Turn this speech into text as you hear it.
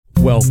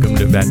Welcome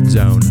to Vet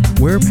Zone,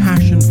 where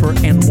passion for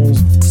animals,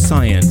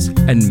 science,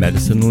 and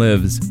medicine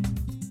lives.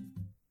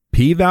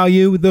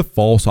 P-Value, the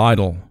False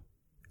Idol.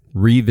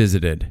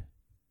 Revisited.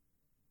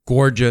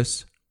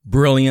 Gorgeous,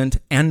 brilliant,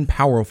 and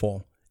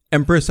powerful,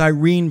 Empress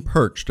Irene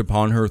perched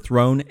upon her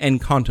throne and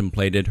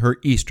contemplated her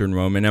Eastern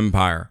Roman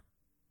Empire.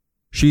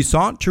 She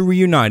sought to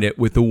reunite it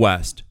with the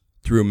West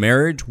through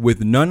marriage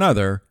with none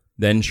other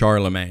than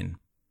Charlemagne.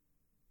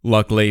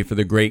 Luckily for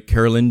the great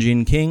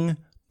Carolingian king,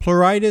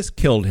 pleuritis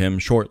killed him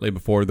shortly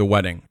before the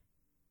wedding.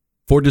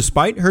 For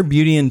despite her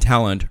beauty and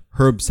talent,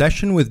 her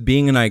obsession with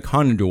being an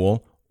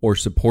iconodule, or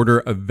supporter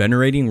of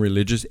venerating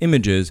religious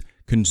images,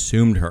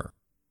 consumed her.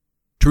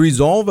 To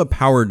resolve a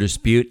power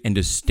dispute and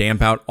to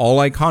stamp out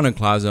all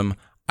iconoclasm,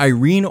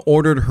 Irene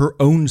ordered her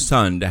own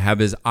son to have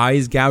his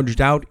eyes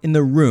gouged out in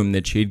the room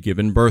that she had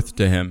given birth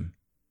to him.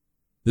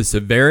 The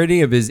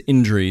severity of his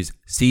injuries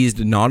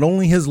seized not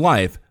only his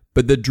life,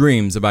 but the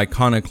dreams of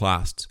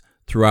iconoclasts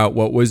throughout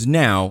what was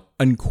now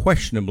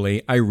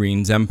unquestionably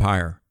Irene's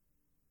empire.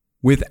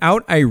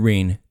 Without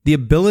Irene, the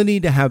ability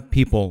to have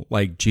people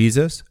like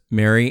Jesus,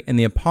 Mary, and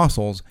the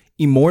apostles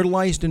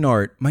immortalized in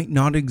art might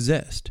not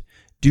exist,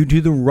 due to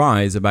the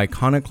rise of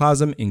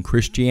iconoclasm in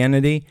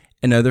Christianity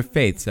and other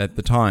faiths at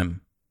the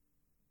time.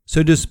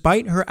 So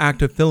despite her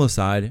act of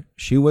filicide,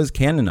 she was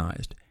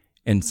canonized,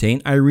 and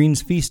St.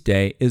 Irene's feast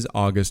day is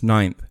August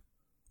 9th.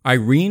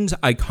 Irene's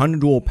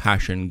iconodule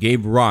passion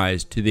gave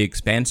rise to the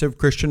expansive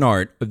Christian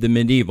art of the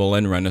medieval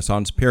and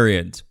Renaissance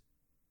periods.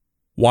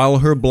 While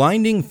her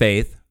blinding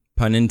faith,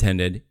 pun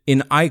intended,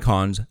 in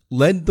icons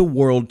led the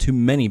world to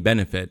many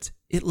benefits,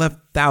 it left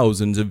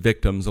thousands of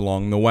victims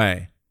along the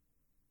way.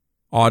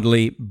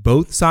 Oddly,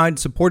 both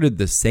sides supported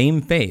the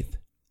same faith,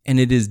 and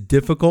it is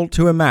difficult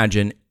to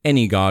imagine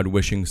any god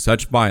wishing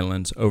such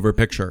violence over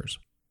pictures.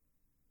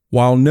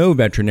 While no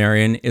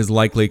veterinarian is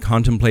likely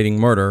contemplating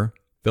murder,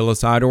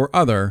 filicide or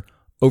other,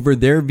 over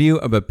their view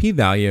of a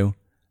p-value,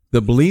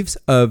 the beliefs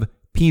of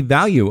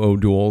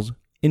p-value-odules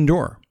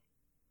endure.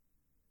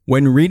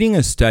 When reading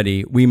a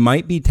study, we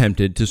might be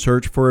tempted to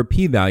search for a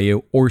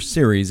p-value or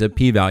series of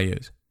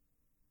p-values.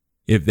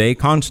 If they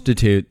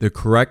constitute the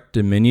correct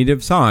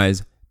diminutive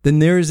size, then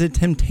there is a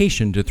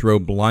temptation to throw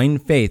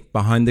blind faith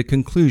behind the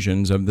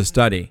conclusions of the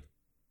study.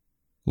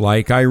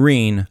 Like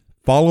Irene,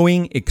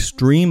 following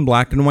extreme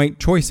black and white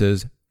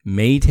choices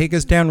may take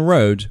us down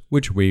roads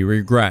which we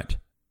regret.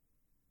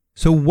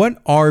 So what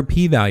are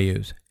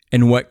p-values,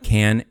 and what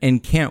can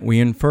and can't we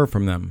infer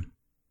from them?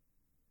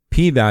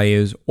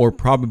 P-values, or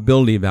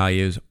probability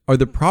values, are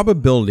the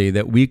probability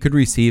that we could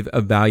receive a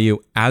value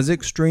as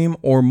extreme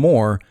or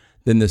more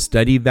than the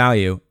study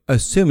value,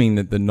 assuming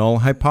that the null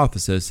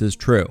hypothesis is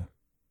true.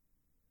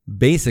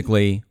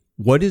 Basically,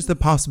 what is the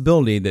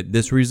possibility that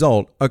this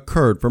result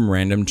occurred from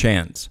random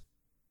chance?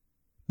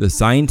 The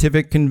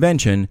scientific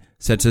convention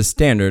sets a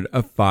standard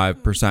of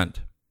 5%.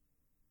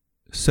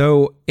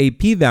 So, a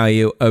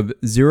p-value of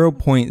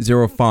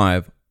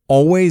 0.05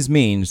 always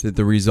means that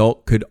the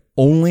result could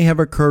only have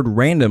occurred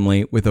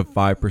randomly with a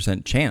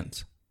 5%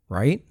 chance,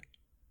 right?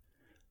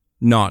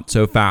 Not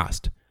so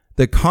fast.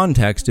 The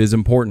context is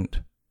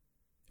important.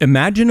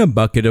 Imagine a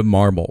bucket of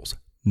marbles,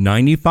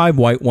 95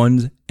 white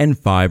ones and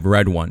 5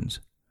 red ones.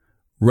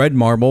 Red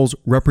marbles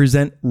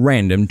represent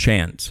random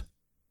chance.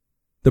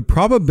 The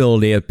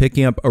probability of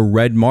picking up a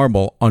red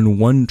marble on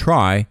one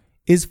try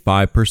is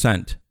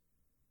 5%.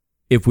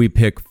 If we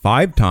pick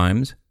 5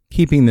 times,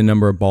 keeping the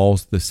number of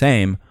balls the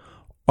same,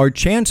 our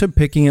chance of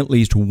picking at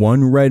least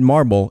one red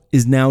marble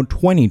is now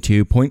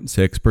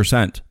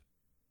 22.6%.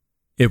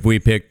 If we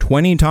pick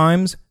 20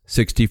 times,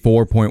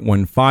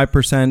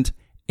 64.15%,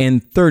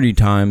 and 30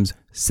 times,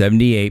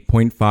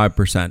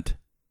 78.5%.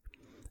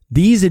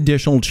 These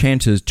additional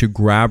chances to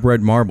grab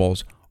red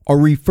marbles are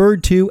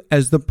referred to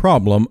as the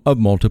problem of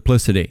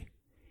multiplicity.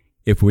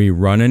 If we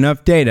run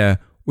enough data,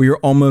 we are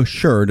almost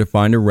sure to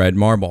find a red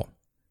marble.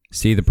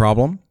 See the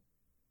problem?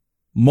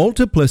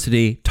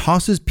 Multiplicity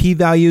tosses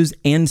p-values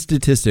and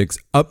statistics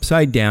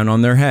upside down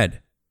on their head.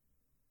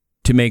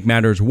 To make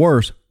matters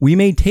worse, we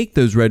may take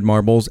those red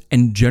marbles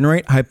and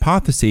generate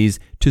hypotheses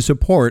to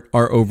support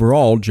our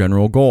overall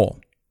general goal.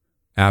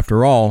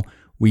 After all,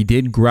 we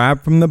did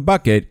grab from the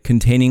bucket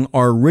containing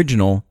our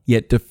original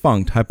yet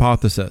defunct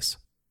hypothesis.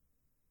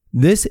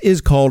 This is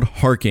called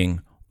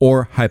harking,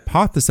 or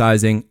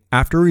hypothesizing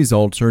after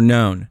results are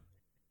known.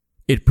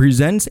 It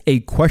presents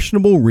a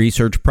questionable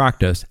research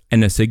practice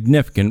and a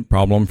significant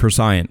problem for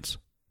science.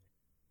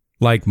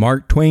 Like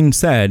Mark Twain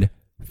said,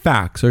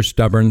 facts are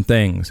stubborn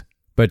things,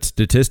 but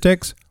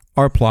statistics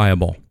are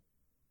pliable.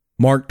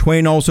 Mark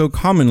Twain also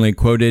commonly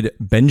quoted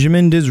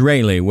Benjamin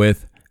Disraeli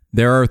with,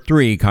 "There are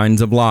 3 kinds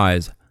of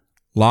lies: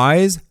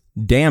 lies,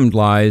 damned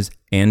lies,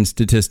 and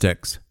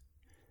statistics."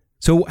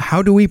 So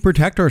how do we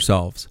protect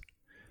ourselves?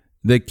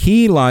 The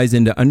key lies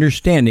into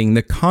understanding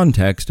the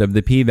context of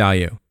the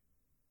p-value.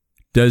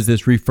 Does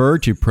this refer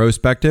to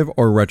prospective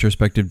or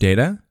retrospective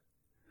data?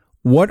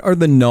 What are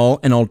the null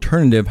and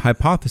alternative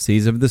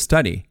hypotheses of the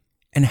study,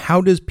 and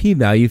how does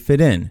p-value fit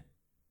in?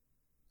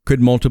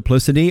 Could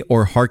multiplicity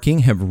or harking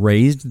have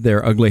raised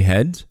their ugly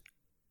heads?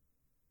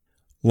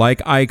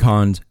 Like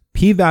icons,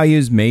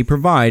 p-values may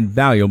provide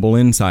valuable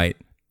insight.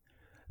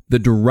 The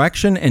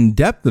direction and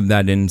depth of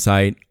that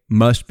insight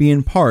must be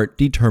in part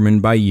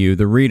determined by you,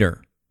 the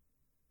reader.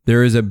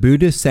 There is a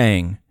Buddhist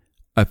saying,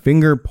 "A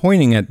finger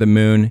pointing at the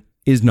moon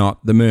is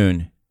not the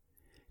moon."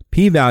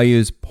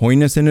 P-values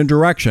point us in a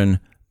direction,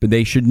 but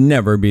they should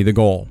never be the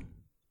goal.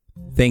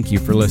 Thank you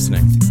for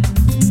listening.